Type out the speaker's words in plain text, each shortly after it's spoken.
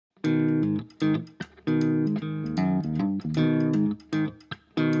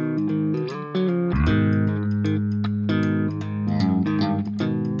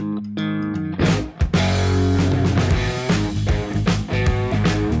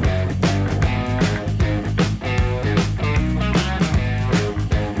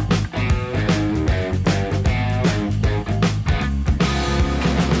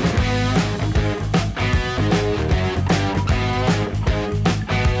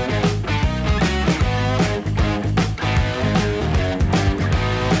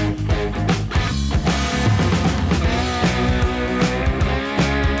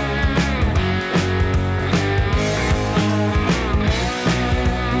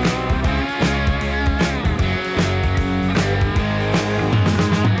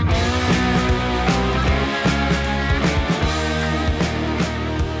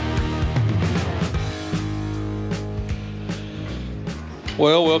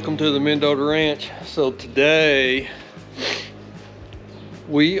welcome to the Mendota Ranch. So today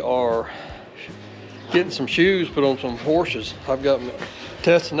we are getting some shoes put on some horses. I've got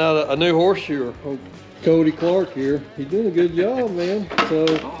testing out a new horseshoer. Cody Clark here. He's doing a good job, man. So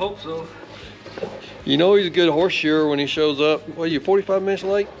I hope so. You know he's a good horseshoer when he shows up. What are you, 45 minutes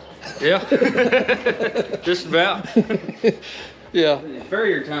late? Yeah. Just about. Yeah.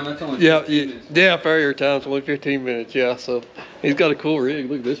 Farrier time, that's only 15 minutes. Yeah, Farrier time's only 15 minutes, yeah. So he's got a cool rig.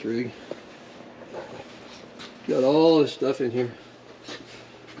 Look at this rig. Got all this stuff in here.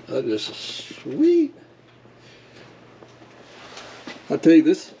 That is sweet. I tell you,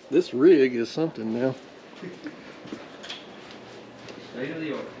 this rig is something now. State of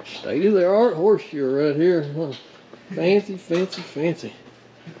the art. State of the art horseshoer right here. Huh. Fancy, fancy, fancy.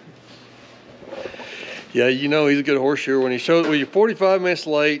 Yeah, you know he's a good horseshoer when he shows. Well, you're 45 minutes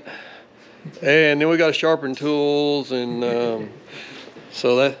late, and then we got to sharpen tools, and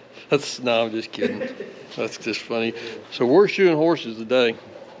so that's no, I'm just kidding. That's just funny. So we're shoeing horses today.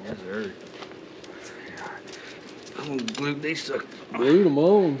 Yes, sir. I'm gonna glue these suckers. Glue them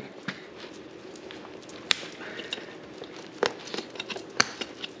on.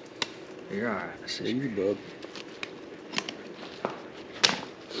 You're all right. See you, bud.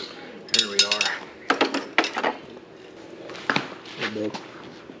 Here we are.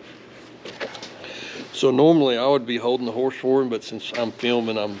 So normally I would be holding the horse for him, but since I'm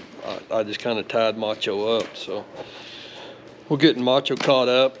filming, I just kind of tied Macho up. So we're getting Macho caught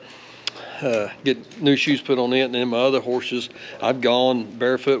up, get new shoes put on it, and then my other horses, I've gone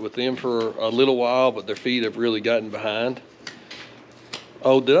barefoot with them for a little while, but their feet have really gotten behind.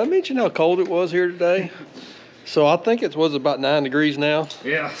 Oh, did I mention how cold it was here today? So I think it was about 9 degrees now.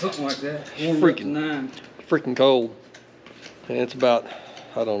 Yeah, something like that. Freaking cold. And it's about,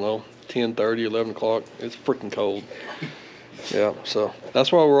 I don't know, 10:30, 11 o'clock. It's freaking cold. Yeah, so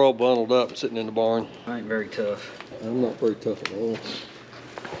that's why we're all bundled up sitting in the barn. I ain't very tough. I'm not very tough at all.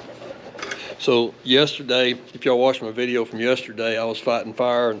 So yesterday, if y'all watched my video from yesterday, I was fighting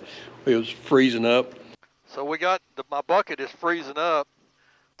fire and it was freezing up. So we got, my bucket is freezing up.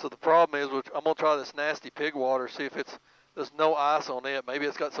 So the problem is, I'm gonna try this nasty pig water, see if there's no ice on it. Maybe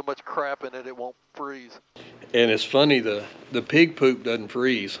it's got so much crap in it, it won't freeze. And it's funny, the pig poop doesn't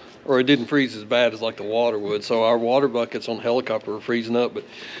freeze, or it didn't freeze as bad as like the water would. So our water buckets on the helicopter are freezing up, but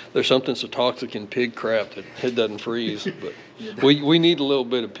there's something so toxic in pig crap that it doesn't freeze. But we need a little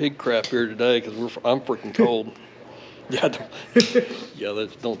bit of pig crap here today because I'm freaking cold. Yeah,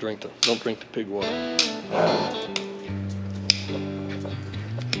 don't drink the pig water.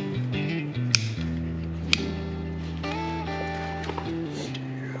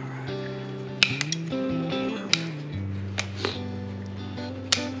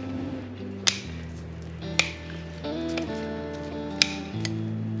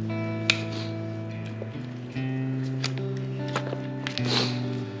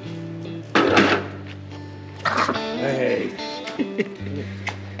 Hey.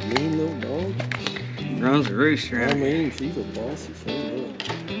 Mean little dog. Runs a rooster. I mean, she's a bossy thing.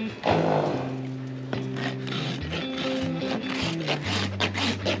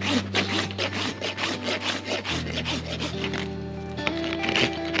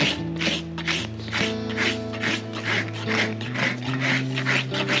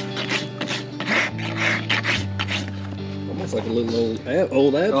 Almost like a little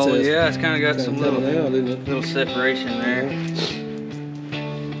old abscess. Oh yeah, it's kind of got some little separation there.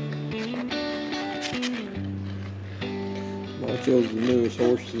 Macho's the newest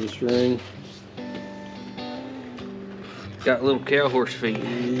horse to the string. Got little cow horse feet.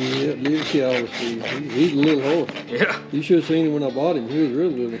 Yeah, little cow horse feet. He's a little horse. Yeah. You should have seen him when I bought him. He was real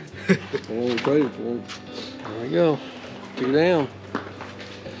little. I only traded for him. There we go. Took it down.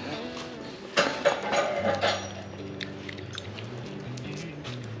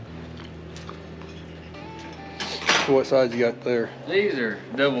 What size you got there? These are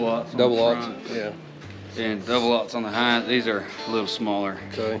double aughts. Double aughts, yeah. And double aughts on the hind. These are a little smaller.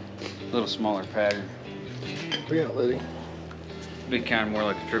 Okay. A little smaller pattern. We got Liddy. Be kind of more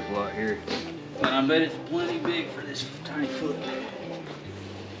like a triple aught here. But I bet it's plenty big for this tiny foot.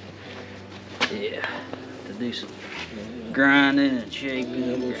 Yeah. To do some grinding and shaping.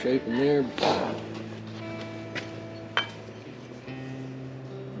 Yeah, a little shaping there.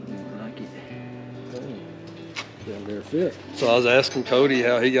 Down there fit. So I was asking Cody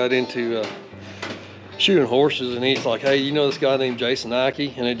how he got into shooting horses, and he's like, hey, you know this guy named Jason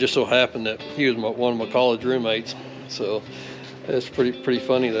Ike? And it just so happened that he was one of my college roommates. So it's pretty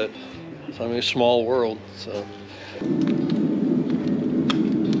funny that, I mean, it's a small world. So.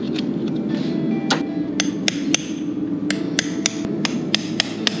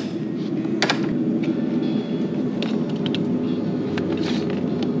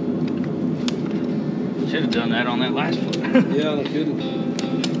 last foot. Yeah, no kidding.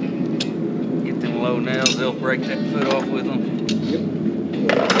 Get them low nails, they'll break that foot off with them. Yep.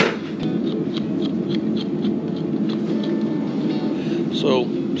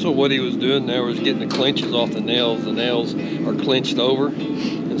 So what he was doing there was getting the clinches off the nails. The nails are clinched over,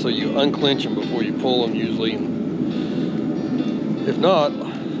 and so you unclinch them before you pull them usually. If not,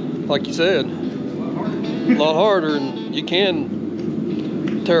 like you said, a lot harder, and you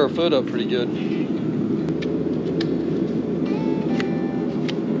can tear a foot up pretty good.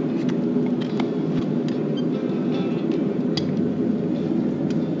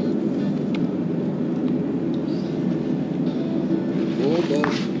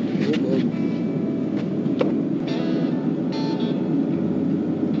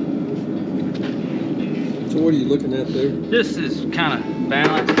 So what are you looking at there? This is kind of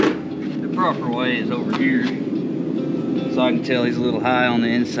balanced. The proper way is over here. So I can tell he's a little high on the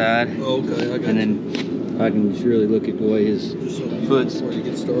inside. Oh, okay, I got and then I can just really look at the way his foot's. Before you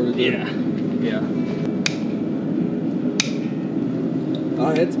get started there. Yeah, yeah. I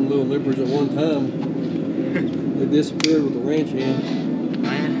had some little nippers at one time. They disappeared with the ranch hand.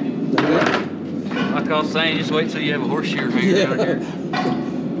 Man, like I was saying, just wait till you have a horseshoe hanger out here.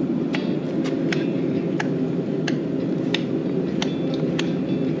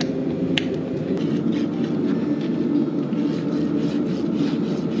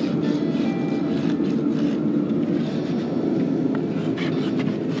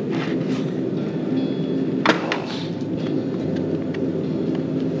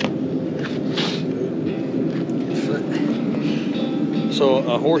 So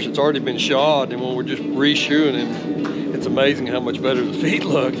a horse that's already been shod, and when we're just reshoeing him, it's amazing how much better the feet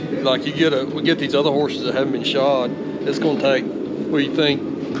look. Like we get these other horses that haven't been shod. It's going to take, what do you think?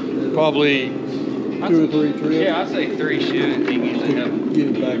 Probably 2 or 3 trips. Yeah, I'd say 3 shoes. You usually have them. Get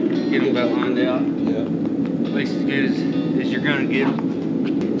him back. Get them about lined out. Yeah. At least as good as you're gonna get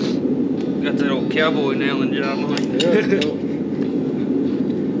them. Got that old cowboy nailing job on it. Yeah.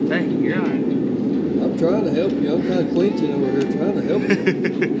 Hey, you're all right. I'm trying to help you. I'm kind of clinching over here, trying to help you.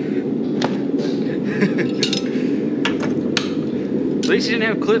 At least you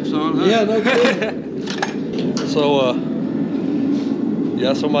didn't have clips on, huh? Yeah, no kidding. So,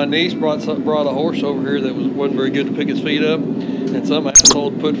 yeah, so my niece brought a horse over here that wasn't very good to pick his feet up, and some asshole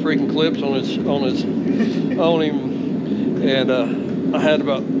put freaking clips on him, and I had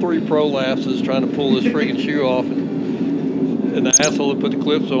about 3 prolapses trying to pull this freaking shoe off, and the asshole that put the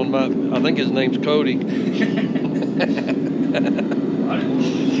clips on, I think his name's Cody.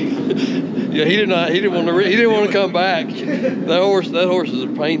 Yeah, he didn't want to come back. That horse is a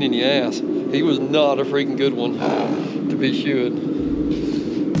pain in the ass. He was not a freaking good one to be shoeing.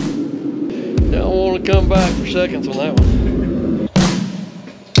 I don't want to come back for seconds on that one.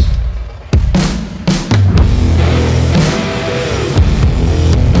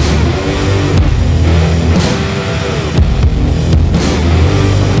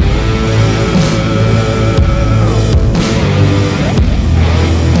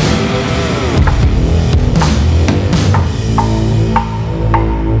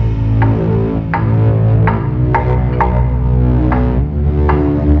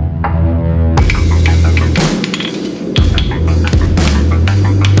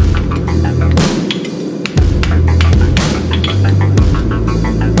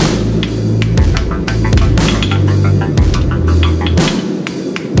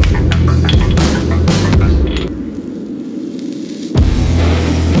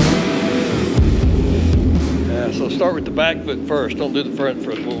 Start with the back foot first. Don't do the front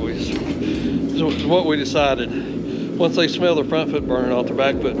foot, boys. So what we decided. Once they smell their front foot burning off, their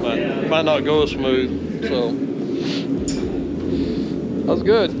back foot might not go as smooth. So that was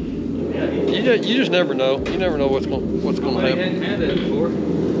good. You just never know. You never know what's going to happen. I hadn't had that before.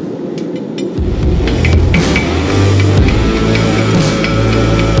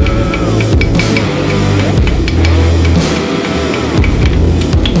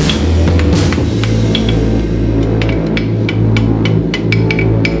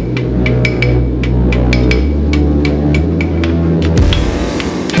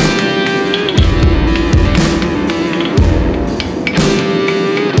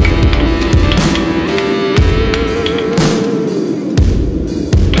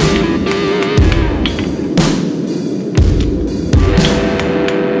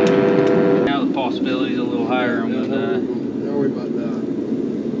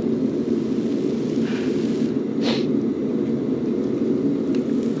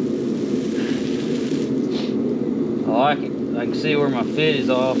 I can see where my fit is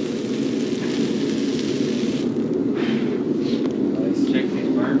off. Nice. Check these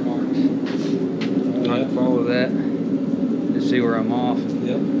burn marks. I can follow that. see where I'm off.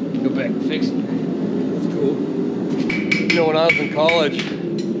 And go back and fix it. That's cool. You know, when I was in college,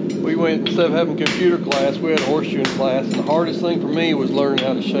 we went, instead of having computer class, we had horseshoeing class, and the hardest thing for me was learning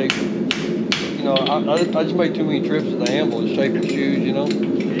how to shape. You know, I just made too many trips to the handle and shaping shoes, you know?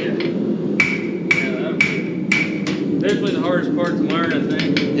 Yeah. Yeah, that was definitely the hardest part to learn, I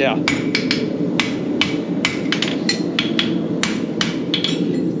think. Yeah.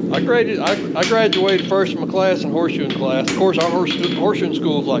 I graduated first in my class in horseshoeing class. Of course, our horseshoeing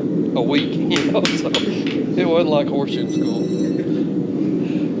school was like a week, you know, so it wasn't like horseshoeing school.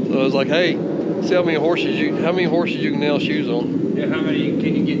 So I was like, hey, see how many horses you can nail shoes on. Yeah, how many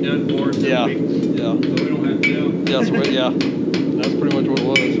can you get done for us in a week? Yeah. So we don't have to do. Yeah, so yeah. That's pretty much what it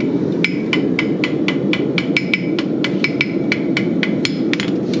was.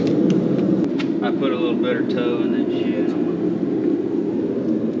 I put a little better toe in that shoe.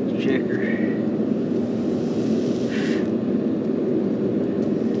 Checker.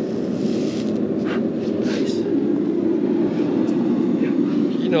 Nice.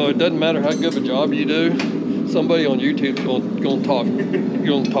 You know, it doesn't matter how good of a job you do. Somebody on YouTube's gonna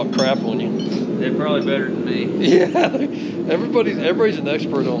talk crap on you. They're probably better than me. Yeah, everybody's an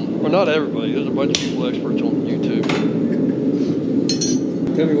expert on, or not everybody. There's a bunch of people experts on YouTube.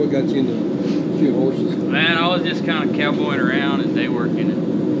 Tell me what got you into shooting horses. Man, I was just kind of cowboying around and day working. And,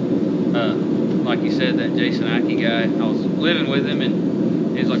 like you said, that Jason Ike guy, I was living with him,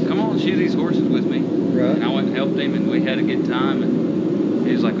 and he's like, "Come on, shoot these horses with me." Right. And I went and helped him, and we had a good time. And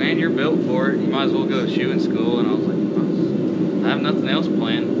he was like, "Man, you're built for it. You might as well go to shoeing school." And I was like, I have nothing else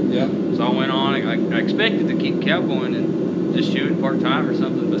planned. Yeah. So I went on. I expected to keep cowboying and just shooting part-time or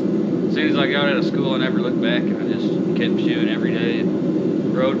something, but as soon as I got out of school, I never looked back. I just kept shooting every day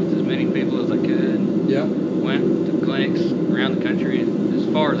and rode with as many people as I could. And yeah. Went to clinics around the country as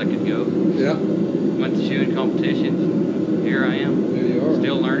far as I could go. Yeah. Went to shooting competitions. Here I am. There you are.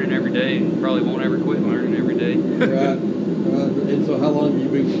 Still learning every day, and probably won't ever quit learning every day. Right. And so how long have you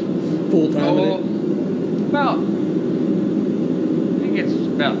been full-time in it? I think it's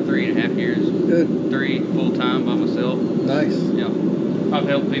about 3.5 years. Good. 3 full-time by myself. Nice. Yeah. I've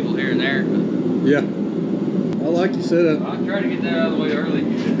helped people here and there. But yeah. Well, like you said, I try to get that out of the way early.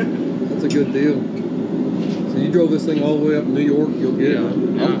 That's a good deal. So you drove this thing all the way up to New York, you'll get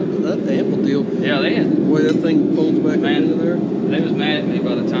it. That ample deal. Yeah, they had. The way that thing folds back into there. They was mad at me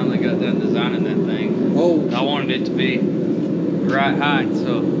by the time they got done designing that thing. Oh. I wanted it to be the right height,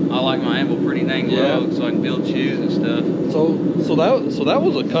 so I like my amble pretty dang low, so I can build shoes and stuff. So that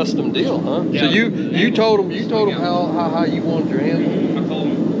was a custom deal, huh? Yeah, so you told them how high you wanted your amble. I told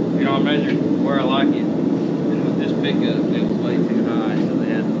them, you know, I measured where I like it, and with this pickup, it was way too high, so they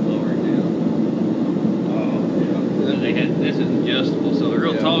had to lower it down. They had, this is adjustable, so a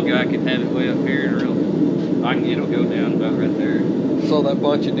real tall guy can have it way up here, and it'll go down about right there. So that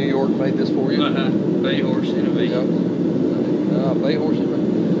bunch in New York made this for you? Bay Horse Innovation. Yep. Bay Horse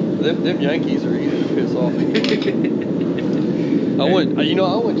Innovation. Them Yankees are easy to piss off. I went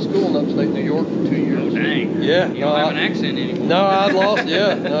to school in upstate New York for 2 years. Oh dang! Yeah. You don't have an accent anymore. No, I'd lost.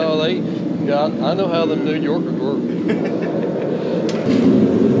 Yeah. No, I know how the New Yorkers work.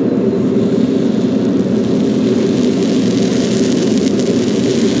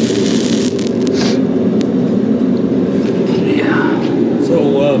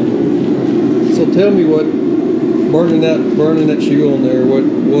 So tell me what burning that shoe on there, what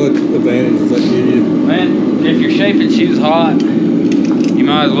advantage does that give you? Man, if you're shaping shoes hot, you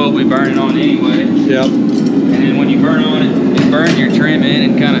might as well be burning on anyway. Yep. And then when you burn on it, it burns your trim in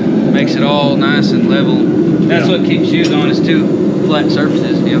and kind of makes it all nice and level. That's what keeps shoes on, is 2 flat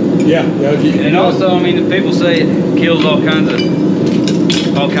surfaces. Yep. Yeah. And also, I mean, the people say it kills all kinds of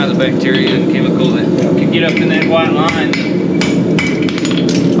bacteria and chemicals that can get up in that white line.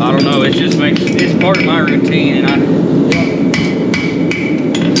 I don't know, it's part of my routine, and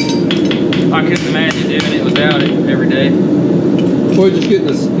I couldn't imagine doing it without it every day. Well, just getting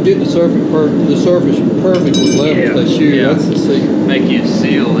the surface perfectly level with that shoe, that's the secret. Make you a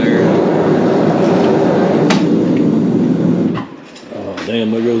seal there. Oh, damn,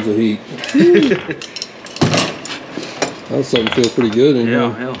 there goes the heat. That's something to feel pretty good in here.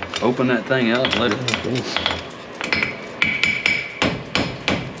 Yeah, hell, open that thing out and let it.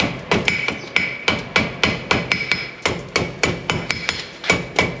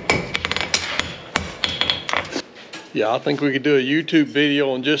 Yeah, I think we could do a YouTube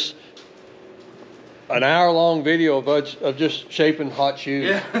video on just an hour-long video of just shaping hot shoes.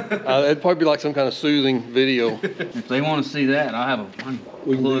 Yeah. It'd probably be like some kind of soothing video. If they want to see that, I can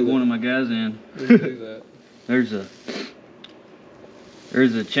plug one of my guys in. We can do that. There's a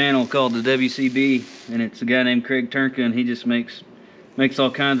There's a channel called the WCB, and it's a guy named Craig Turnka, and he just makes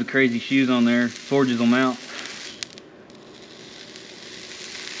all kinds of crazy shoes on there, forges them out.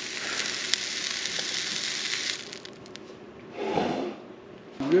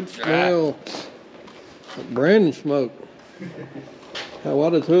 Good smell. Like Brandon smoke. Why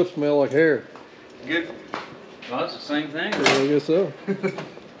does hoof smell like hair? Good. Well, it's the same thing. Yeah, I guess so.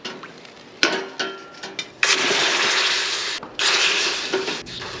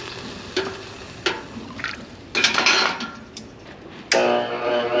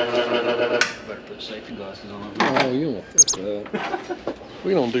 Better put safety glasses on. Oh, you don't fuck that.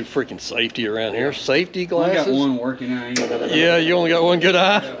 We don't do freaking safety around here. Safety glasses? I got one working eye. Yeah, you only got one good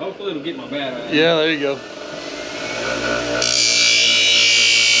eye? Yeah, hopefully it'll get my bad eye. Yeah, there you go.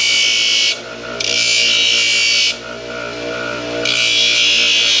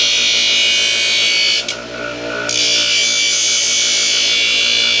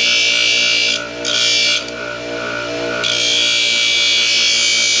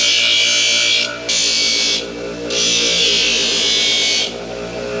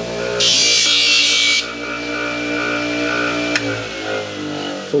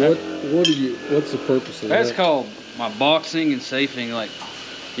 So what's the purpose of that? That's called my boxing and safing. Like,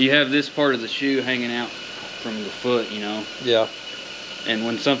 you have this part of the shoe hanging out from the foot, you know? Yeah. And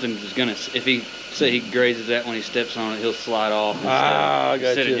when something is gonna, if he, say he grazes that when he steps on it, he'll slide off. I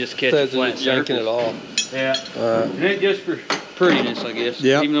got instead you. of just catching flat yanking it off. Yeah. And it's just for prettiness, I guess.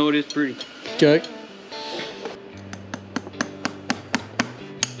 Yeah. Even though it is pretty. Okay.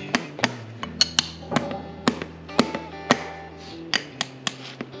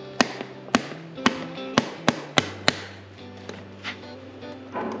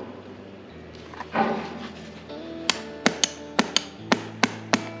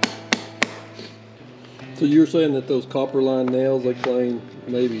 So you're saying that those copper line nails, they claim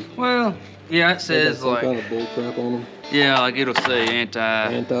maybe? Well, yeah, it says some like kind of bull crap on them. Yeah, like it'll say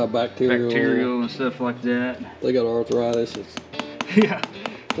antibacterial and stuff like that. They got arthritis. It's Yeah.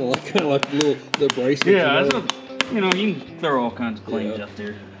 kind of like the bracelets. Yeah, you know, you can throw all kinds of claims out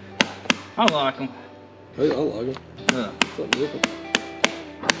there. I like them. Hey, I like them. Yeah. Something different.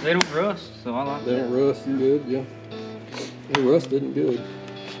 They don't rust, so I like them. They don't rust. Good, yeah. They rust isn't good.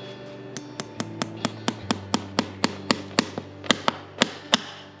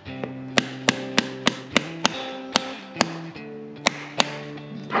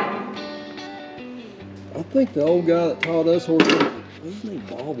 I think the old guy that taught us horse, what's his name,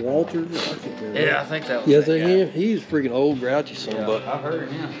 Bob Walters? I can't remember. Yeah, I think that was Yeah, him. He's freaking old grouchy son, yeah, but I've heard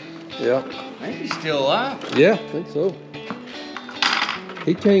of him. yeah. I think he's still alive. Yeah, I think so.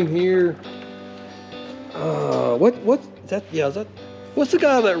 He came here. What's that? Yeah, is that? What's the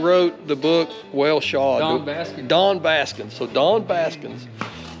guy that wrote the book Well Shod? Don Baskins. Don Baskins. So Don Baskins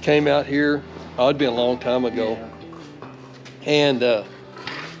came out here. Oh, it'd been a long time ago, and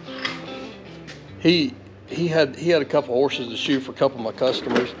he had a couple horses to shoot for a couple of my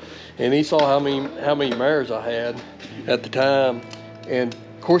customers, and he saw how many mares I had at the time, and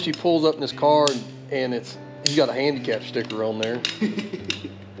of course he pulls up in his car and he's got a handicap sticker on there.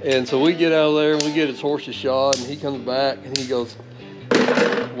 And so we get out of there and we get his horses shod, and he comes back and he goes,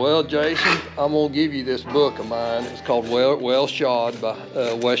 "Well, Jason, I'm gonna give you this book of mine. It's called Well Shod by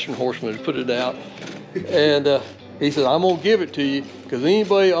Western Horseman, who put it out." And he said, "I'm gonna give it to you because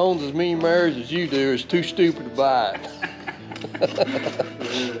anybody that owns as many mares as you do is too stupid to buy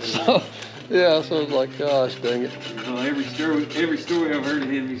it." So yeah, so I was like, gosh dang it. Well, every story I've heard of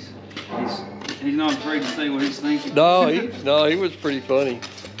him, he's not afraid to say what he's thinking. No, he was pretty funny.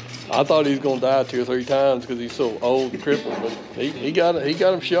 I thought he was gonna die 2 or 3 times because he's so old and crippled, but he got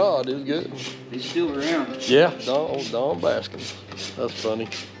him shot. It was good. He's still around. Yeah, Don Baskins. That's funny.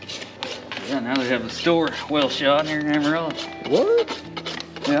 Yeah, now they have a store, Well Shod, here in Amarillo. What?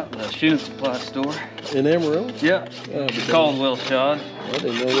 Yeah, the shoe supply store. In Amarillo? Yeah, it's called Well Shod. I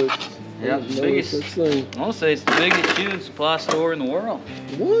didn't know that. Yeah, biggest. I want to say it's the biggest shoe supply store in the world.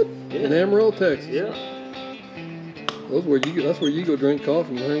 What? Yeah. In Amarillo, Texas? Yeah. That's where you go drink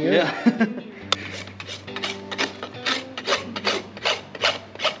coffee and hang out. Yeah.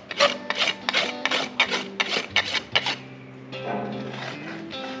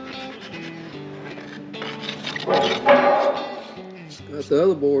 That's the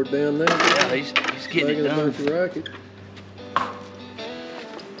other board down there. Yeah, he's getting it done. A bunch of racket.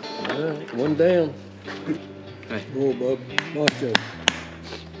 All right, one down. Hey. Oh, bub. Macho.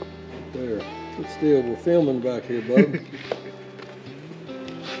 There. Sit still. We're filming back here, bub.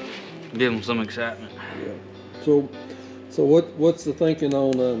 Give him some excitement. Yeah. So what's the thinking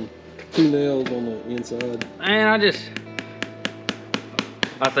on 2 nails on the inside? Man,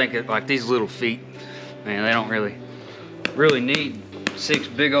 I think it, like these little feet, man, they don't really need 6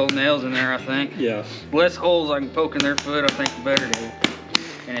 big old nails in there, I think. Yeah. Less holes I can poke in their foot, I think the better to do.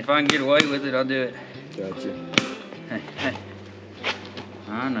 And if I can get away with it, I'll do it. Gotcha. Hey, hey.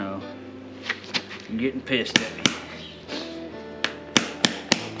 I know. You're getting pissed at me.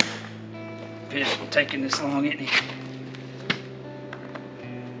 Pissed for taking this long, isn't he?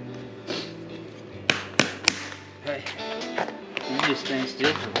 Hey, you just stand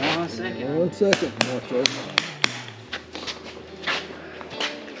still for 1 second. 1 second, Macho.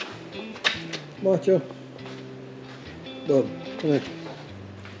 Macho. Bub, come here.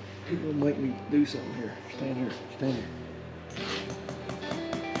 You're gonna make me do something here. Stand here. Stand here.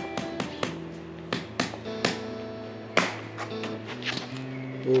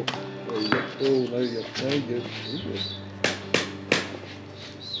 Oh, there you go. Oh, there you go. There you go.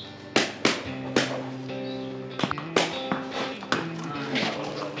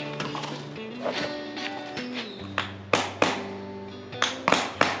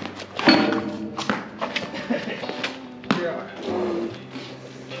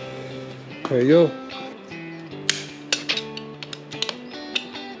 There you go. There you go.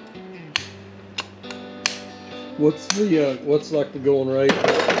 What's like the going rate?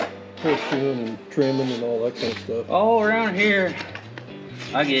 Horseshoeing and trimming and all that kind of stuff. All around here,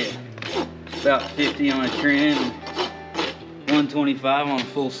 I get about 50 on a trim, 125 on a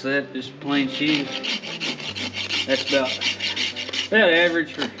full set, just plain sheave. That's about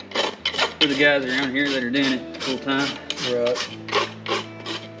average for the guys around here that are doing it full time. Right.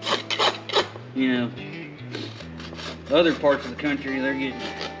 You know, other parts of the country, they're getting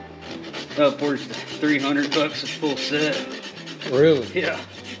upwards to 300 bucks a full set. Really? Yeah.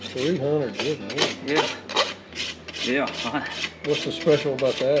 300, good Lord. Yeah. Yeah. What's so special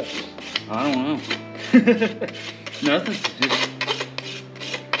about that? I don't know. Nothing.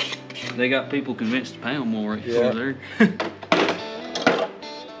 Just, they got people convinced to pay them more. Yeah. There.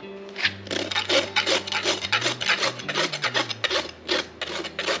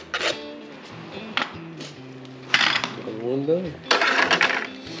 One done.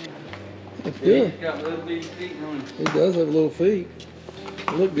 That's good. He's got little bitty feet on him. He does have little feet.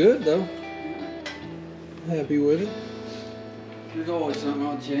 They look good though. Happy with it. There's always something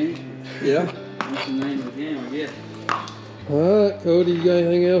I'll change. Yeah. What's the name of the game, I guess. Alright, Cody, you got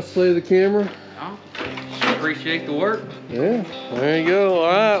anything else to say to the camera? No. Appreciate the work. Yeah, there you go.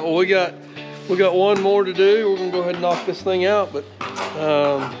 Alright, well we got one more to do. We're gonna go ahead and knock this thing out, but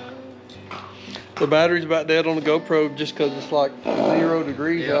the battery's about dead on the GoPro just because it's like 0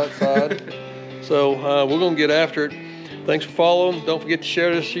 degrees outside. So we're gonna get after it. Thanks for following. Don't forget to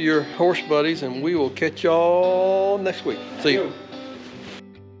share this to your horse buddies, and we will catch y'all next week. See you.